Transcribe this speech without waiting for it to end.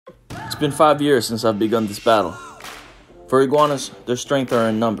been 5 years since I've begun this battle. For iguanas, their strength are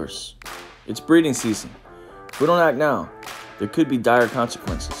in numbers. It's breeding season. If we don't act now, there could be dire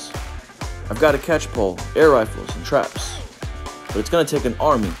consequences. I've got a catch pole, air rifles, and traps. But it's gonna take an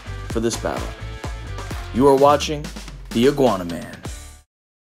army for this battle. You are watching the Iguana Man.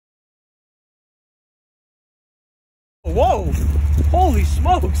 Whoa! Holy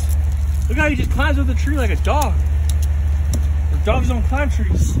smokes! Look how he just climbs up the tree like a dog. Dogs don't climb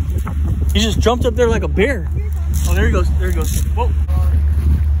trees. He just jumped up there like a bear. Oh, there he goes. There he goes. Whoa.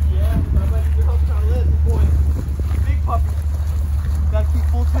 Yeah, but I bet your help's trying to let this boy. Big puppy. Gotta keep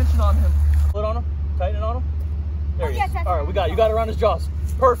full tension on him. Put on him. Tighten it on him. There he is. All right, we got it. You got it around his jaws.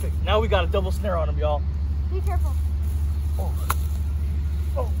 Perfect. Now we got a double snare on him, y'all. Be careful. Oh,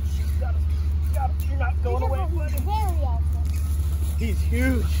 oh shit. You got him. You got him. You're not going away. He's very alpha. He's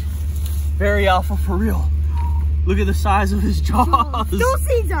huge. Very alpha for real. Look at the size of his jaws. Those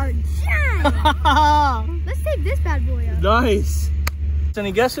things are giant. Let's take this bad boy up. Nice.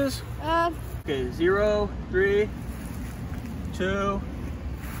 Any guesses? Okay, 0, 3, 2,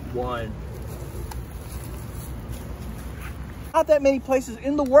 1. Not that many places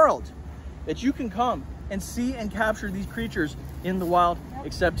in the world that you can come and see and capture these creatures in the wild,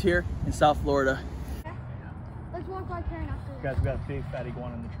 except here in South Florida. Let's walk right there and after. Guys, we got a big fat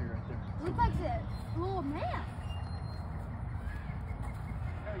iguana in the tree right there. Looks like a little man.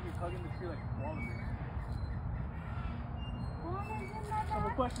 You're hugging the tree like a koala bear.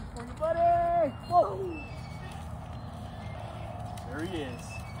 Couple questions for you, buddy. Whoa! There he is.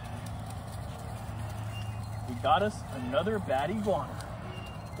 We got us another bad iguana.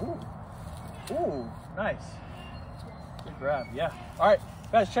 Ooh. Ooh, nice. Good grab, yeah. All right,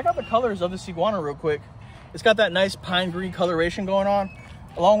 guys, check out the colors of this iguana real quick. It's got that nice pine green coloration going on,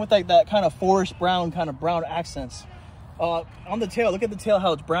 along with like that kind of forest brown, kind of brown accents. On the tail, look at the tail,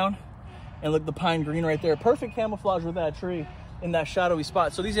 how it's brown. And look, the pine green right there. Perfect camouflage with that tree in that shadowy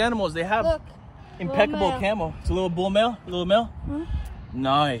spot. So these animals, they have impeccable camo. It's a little bull male, a little male. Mm-hmm.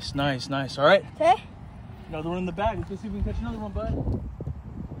 Nice, nice, nice. All right. Okay. Another one in the bag. Let's see if we can catch another one, bud.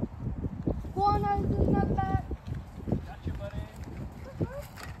 Iguana is in the back. Got you, buddy.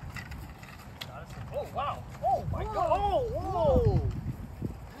 Oh, wow. Oh, my God. Oh, whoa.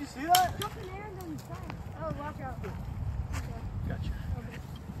 Did you see that? Jump in there and then side. Oh, watch out. Okay. Gotcha. Okay.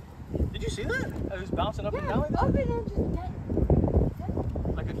 Did you see that? It was bouncing up and down like that? Up and then just dead.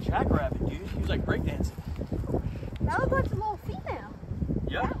 Like a jackrabbit, dude. He was like breakdancing. That looked like a little female.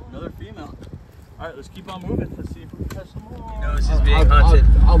 Yeah, another female. All right, let's keep on moving. Let's see if we can catch some more. He knows he's being hunted.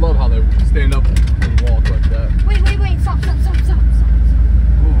 I love how they stand up and walk like that. Wait. Stop. Ooh.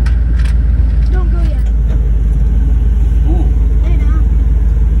 Don't go yet. Ooh. Hey, now.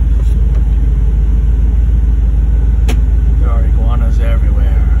 There are iguanas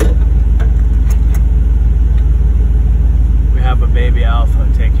everywhere. We have a baby alpha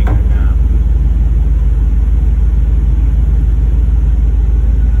taking a nap.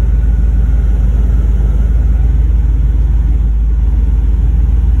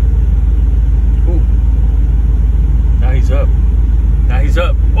 He's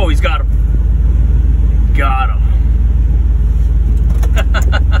up. Oh, he's got him. Got him.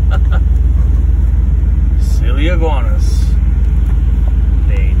 Silly iguanas.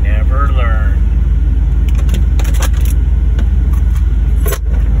 They never learn.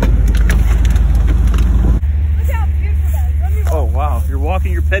 Look how beautiful that is. Let me walk. Oh, wow. You're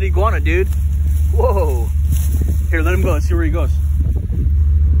walking your pet iguana, dude. Whoa. Here, let him go. Let's see where he goes.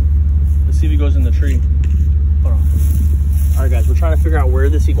 Let's see if he goes in the tree. Hold on. All right, guys, we're trying to figure out where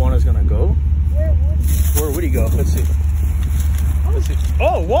this iguana is gonna go. Where would he go? Let's see. Let's see.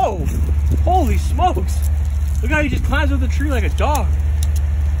 Oh, whoa! Holy smokes! Look how he just climbs up the tree like a dog.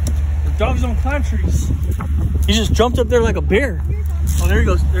 Dogs don't climb trees. He just jumped up there like a bear. Oh, there he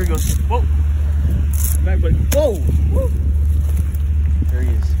goes. There he goes. Whoa! Back, buddy. Whoa! There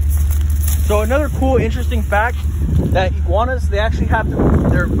he is. So another cool, interesting fact that iguanas, they actually have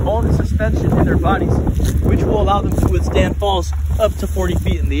their own suspension in their bodies, which will allow them to withstand falls up to 40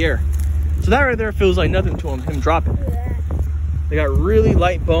 feet in the air. So that right there feels like nothing to him dropping. They got really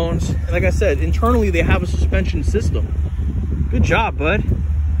light bones. And like I said, internally they have a suspension system. Good job, bud.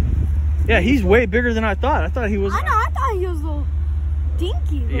 Yeah, he's way bigger than I thought. I thought he was... I know, I thought he was a little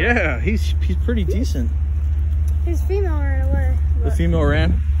dinky. But yeah, he's pretty decent. His female ran away. The female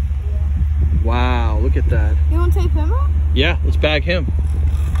ran? Wow, look at that. You want to take him out? Yeah, let's bag him.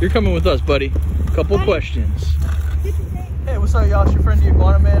 You're coming with us, buddy. Couple questions. Hey, what's up, y'all? It's your friend, the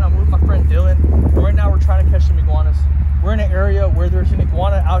Iguana Man. I'm with my friend Dylan. And right now, we're trying to catch some iguanas. We're in an area where there's an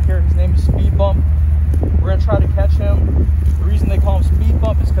iguana out here. His name is Speed Bump. We're gonna try to catch him. The reason they call him Speed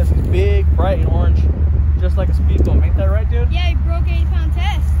Bump is because he's big bright and orange, just like a speed bump. Ain't that right, dude? Yeah, he broke 80-pound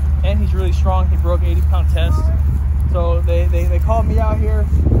test. And he's really strong. He broke 80-pound test. So they called me out here.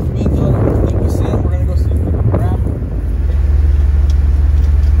 Me and Dylan are going to see him. We're going to go see if we can grab him.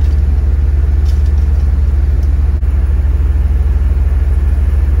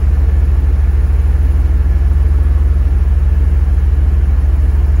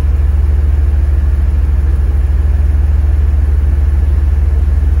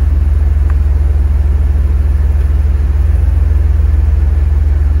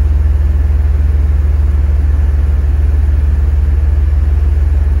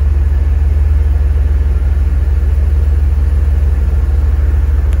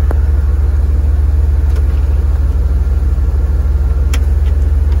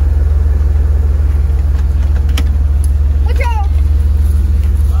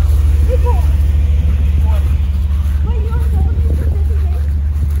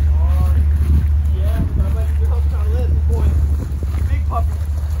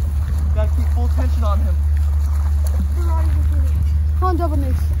 Double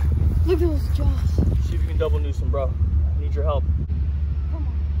noose. Look at those jaws. See if you can double noose him, bro. I need your help. Come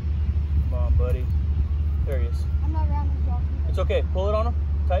on. Come on, buddy. There he is. I'm not around his jaws. It's okay. Pull it on him.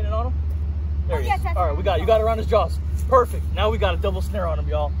 Tighten it on him. There he is. Yes, All right, we got it. You got it around his jaws. Perfect. Now we got a double snare on him,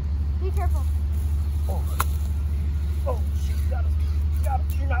 y'all. Be careful. Oh, shit. You got him. You got him.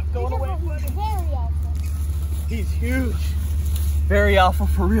 You're not going away, buddy. Very alpha. He's huge. Very alpha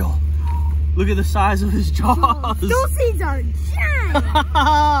for real. Look at the size of his jaws. Those things are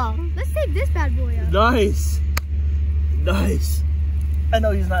giant. Let's take this bad boy up. Nice. Nice. I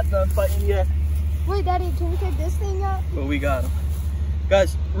know he's not done fighting yet. Wait, Daddy, can we take this thing up? But we got him.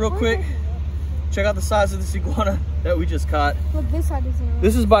 Guys, real quick, check out the size of this iguana that we just caught. Look, this side is in.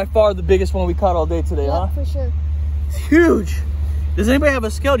 This is by far the biggest one we caught all day today, huh? For sure. It's huge. Does anybody have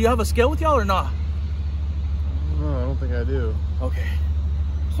a scale? Do you have a scale with y'all or not? No, I don't think I do. Okay.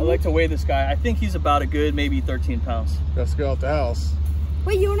 I like to weigh this guy. I think he's about a good maybe 13 pounds. Let's go out the house.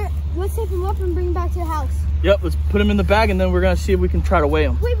 Wait, let's take him up and bring him back to the house. Yep, let's put him in the bag and then we're gonna see if we can try to weigh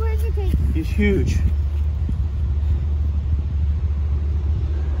him. Wait, where's the tape? He's huge.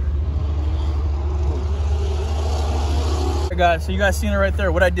 Hey guys, so you guys seen it right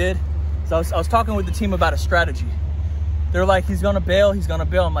there. What I did is I was talking with the team about a strategy. They're like, he's gonna bail, he's gonna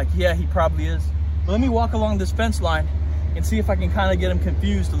bail. I'm like, yeah, he probably is. But let me walk along this fence line and see if I can kind of get him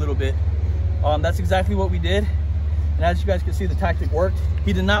confused a little bit. That's exactly what we did. And as you guys can see, the tactic worked.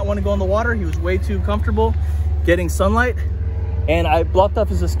 He did not want to go in the water. He was way too comfortable getting sunlight. And I blocked up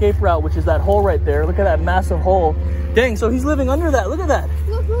his escape route, which is that hole right there. Look at that massive hole. Dang, so he's living under that. Look at that.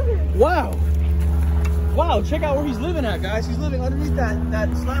 Look at it. Wow. Wow, check out where he's living at, guys. He's living underneath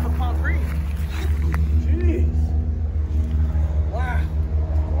that slab of concrete. Jeez. Wow.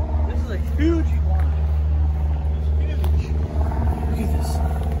 This is a huge iguana.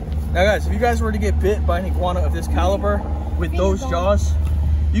 Now guys, if you guys were to get bit by an iguana of this caliber with those jaws,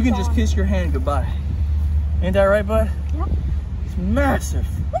 you can just kiss your hand goodbye. Ain't that right, bud? Yep. It's massive.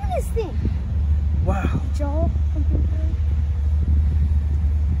 Look at this thing. Wow. Jaw.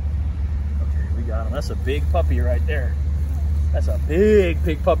 Okay, we got him. That's a big puppy right there. That's a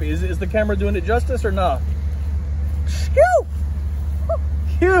big puppy. Is the camera doing it justice or not?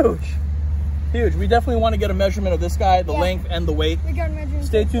 Huge. Huge. We definitely want to get a measurement of this guy, the length and the weight.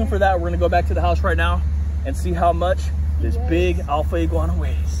 Stay tuned for that. We're going to go back to the house right now and see how much this big alpha iguana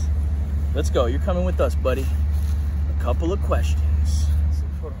weighs. Let's go. You're coming with us, buddy. A couple of questions.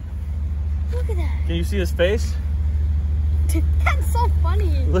 Look at that. Can you see his face? That's so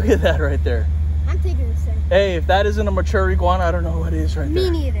funny. Look at that right there. I'm taking this thing. Hey, if that isn't a mature iguana, I don't know what is right there. Me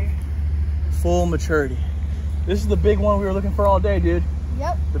neither. Full maturity. This is the big one we were looking for all day, dude.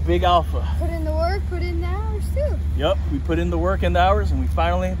 Yep. The big alpha. Put in the work, put in the hours too. Yep, we put in the work and the hours, and we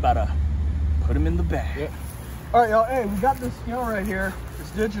finally about to put him in the bag. Yep. All right, y'all. Hey, we got this scale right here. It's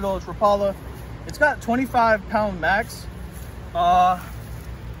digital. It's Rapala. It's got 25-pound max. Let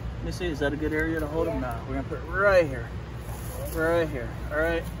me see. Is that a good area to hold him? Now we're gonna put it right here. Right here. All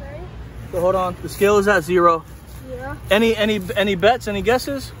right. Ready? So hold on. The scale is at 0. Yeah. Any bets? Any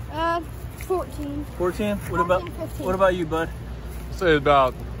guesses? 14. 14. 15. What about you, bud? I'd say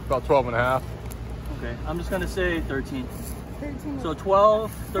about 12 and a half. Okay, I'm just gonna say 13. 13. So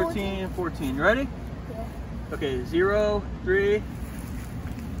 12, 13, 14. You ready? Yeah. Okay, 0, 3,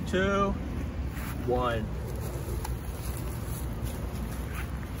 2, 1.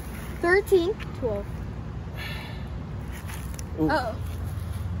 13. 12. Ooh. Uh-oh.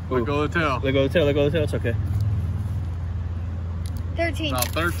 Let go of the tail. Let go of the tail, let go of the tail, it's okay. 13. About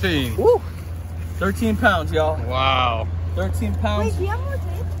 13. Woo! 13 pounds, y'all. Wow. 13 pounds. Wait, do you have more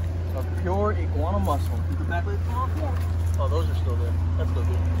tape? of pure iguana muscle. Did the back legs come off? Yeah. Oh, those are still there. That's still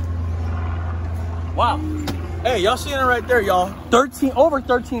good. Wow. Hey, y'all seeing it right there, y'all. Over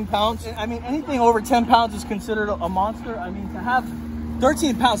 13 pounds. I mean, anything over 10 pounds is considered a monster. I mean, to have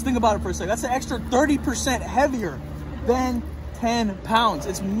 13 pounds, think about it for a second. That's an extra 30% heavier than 10 pounds.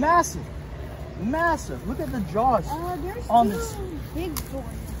 It's massive. Massive. Look at the jaws on this. Big boy.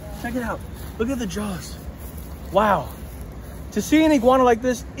 Check it out. Look at the jaws. Wow. To see an iguana like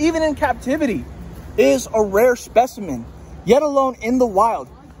this, even in captivity, is a rare specimen, yet alone in the wild.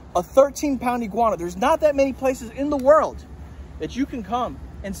 A 13-pound iguana. There's not that many places in the world that you can come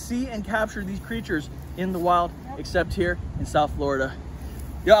and see and capture these creatures in the wild, except here in South Florida.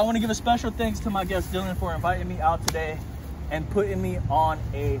 Yo, I want to give a special thanks to my guest Dylan for inviting me out today and putting me on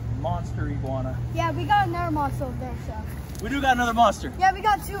a monster iguana. Yeah, we got another monster over there, so. We do got another monster. Yeah, we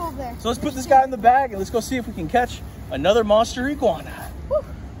got two over there. So let's put this guy in the bag and let's go see if we can catch another monster iguana. Woo.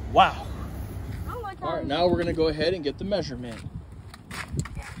 Wow. I don't like how All right, now we're gonna go ahead and get the measurement.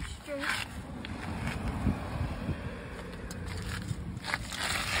 straight.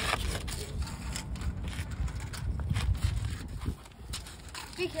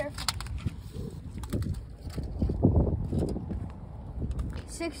 Be careful.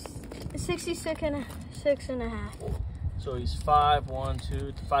 66 and a half. So he's 5'1",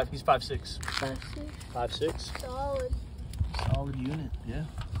 2, 5. He's 5'6". 5'6". Solid. Solid unit, yeah.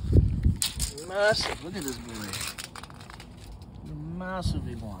 Massive. Look at this boy. Massive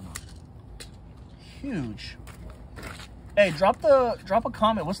iguana. Huge. Hey, drop a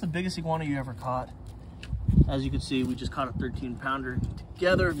comment. What's the biggest iguana you ever caught? As you can see, we just caught a 13-pounder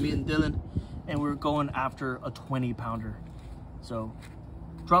together, me and Dylan, and we're going after a 20-pounder. So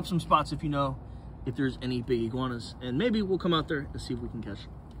drop some spots if you know if there's any big iguanas, and maybe we'll come out there and see if we can catch them.